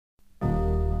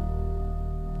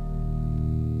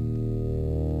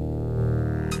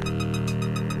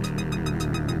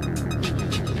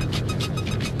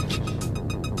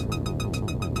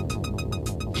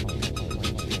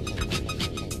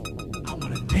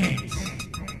dance.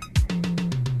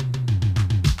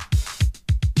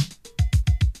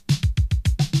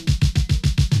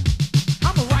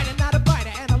 I'm a writer, not a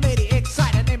biter, and a lady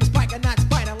excited. Name is Spiker, not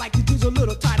Spider. Like your dudes a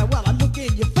little tighter. Well, I look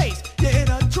in your face, you're in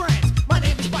a trance. My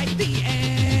name is Spike D,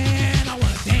 and I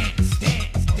wanna dance,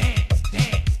 dance, dance,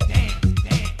 dance, dance,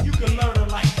 dance. You can learn to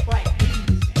like Spike D.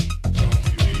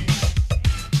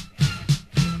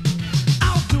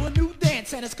 I'll do a new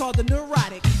dance, and it's called the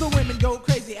neurotic. The women go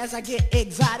crazy as I get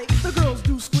exotic. The girls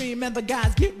do scream, and the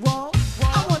guys get wrong.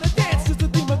 I wanna dance is the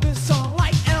theme of this song.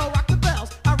 Like L, rock the bells,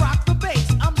 I rock the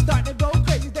bass. I'm starting to go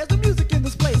crazy. There's the music in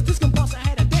this place. This compulsion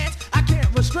had a dance I can't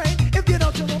restrain. If you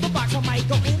don't chill on the box, I might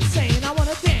go insane. I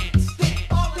wanna dance, dance.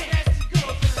 All the nasty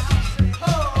girls in the house say,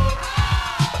 oh,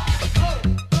 oh,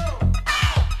 oh.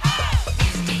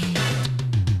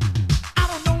 I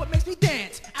don't know what makes me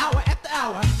dance, hour after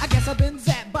hour. I guess I've been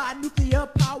zapped by nuclear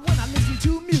power. When I listen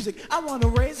to music, I wanna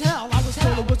raise hell. I was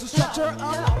told it was the structure of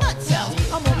my blood cells.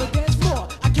 I'm on the dance floor,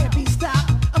 I can't be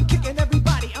stopped. I'm kicking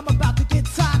everybody, I'm about to get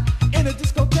top. In a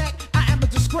discotheque, I am a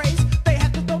disgrace. They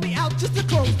have to throw me out just to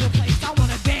close the place. I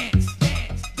wanna dance,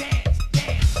 dance, dance,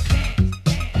 dance, dance,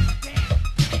 dance, dance.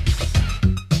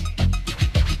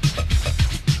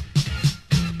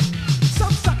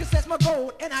 Some sucker sets my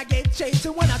goal and I gave chase.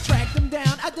 And when I tracked him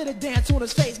down, I did a dance on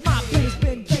his face. My play's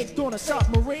been caked on a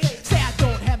submarine. Say I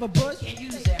don't have a bush.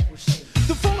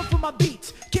 The falling for my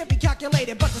beats can't be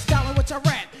calculated, but the style in which I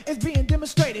rap is being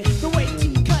demonstrated. The way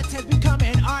T cuts has become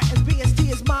an art, and VST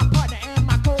is my partner and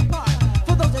my co-part.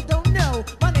 For those that don't know,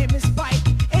 my name is Spike,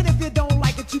 and if you don't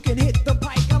like it, you can hit the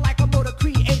pike. I like a motor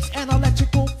creates an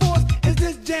electrical force. Is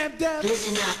this jam down?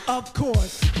 Listen up. Of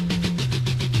course.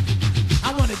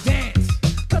 I wanna dance,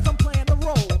 cause I'm playing the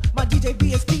role. My DJ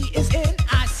VST is in,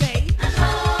 I say.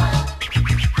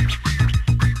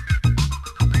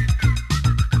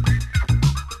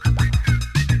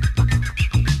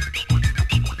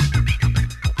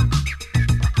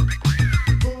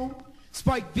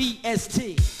 Spike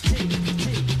VST.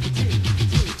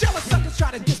 Jealous suckers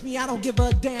try to diss me, I don't give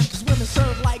a damn. Cause women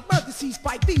serve like Murphy, see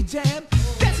Spike V jam.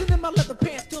 Dancing in my leather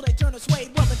pants till they turn to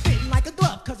suede. Well, they're fitting like a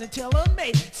glove, cause they're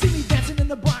tailor-made. See me dancing in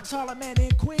the Bronx, Harlem, and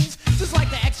in Queens. Just like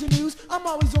the action news, I'm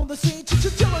always on the scene.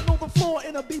 Chillin' on the floor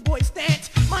in a b-boy stance.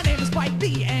 My name is Spike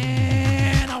V,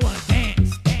 and I wanna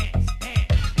dance, dance,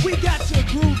 dance. We got you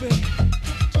grooving.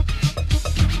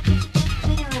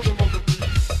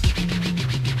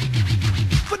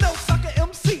 For no sucker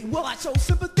MC, will I show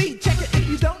sympathy? Check it if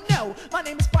you don't know. My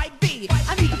name is Spike V.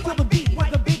 I need to feel the beat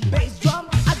with the big bass drum.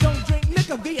 I don't drink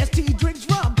liquor, VST drinks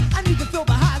rum. I need to feel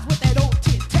the highs with that old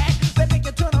tit-tat that make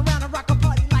you turn around and rock a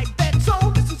party like that. So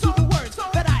listen to the words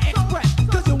that I express,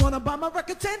 cause you wanna buy my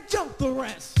records and jump the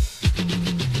rest.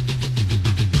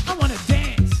 I wanna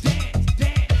dance, dance,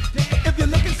 dance, dance. If you're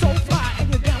looking so fly and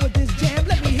you're down with this jam,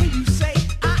 let me hear you say,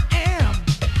 I am.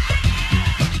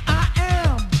 I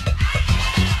am.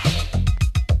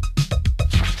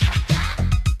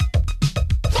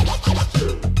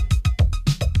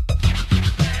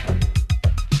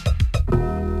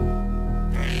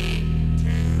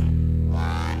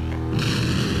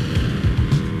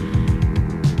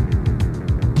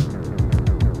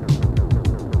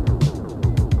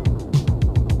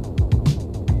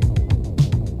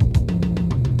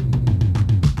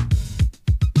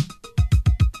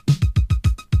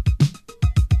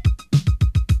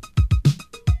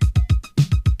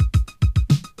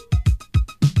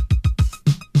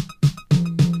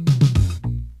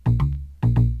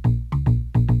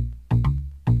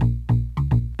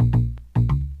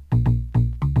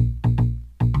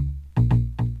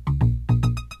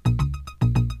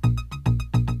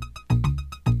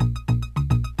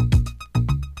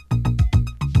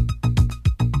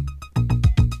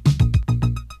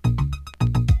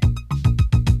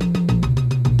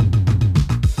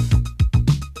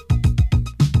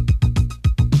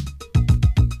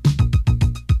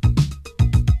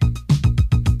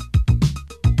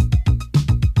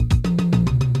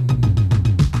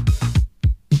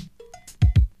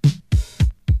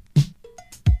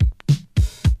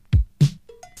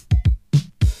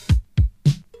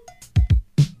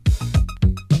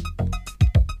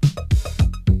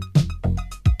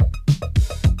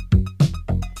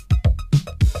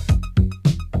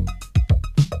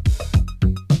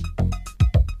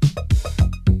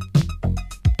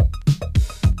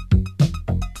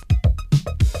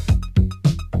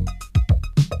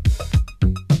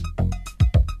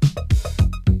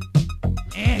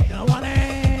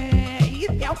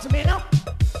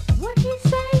 What did he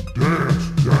say? Dance,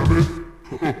 damn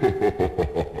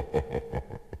it!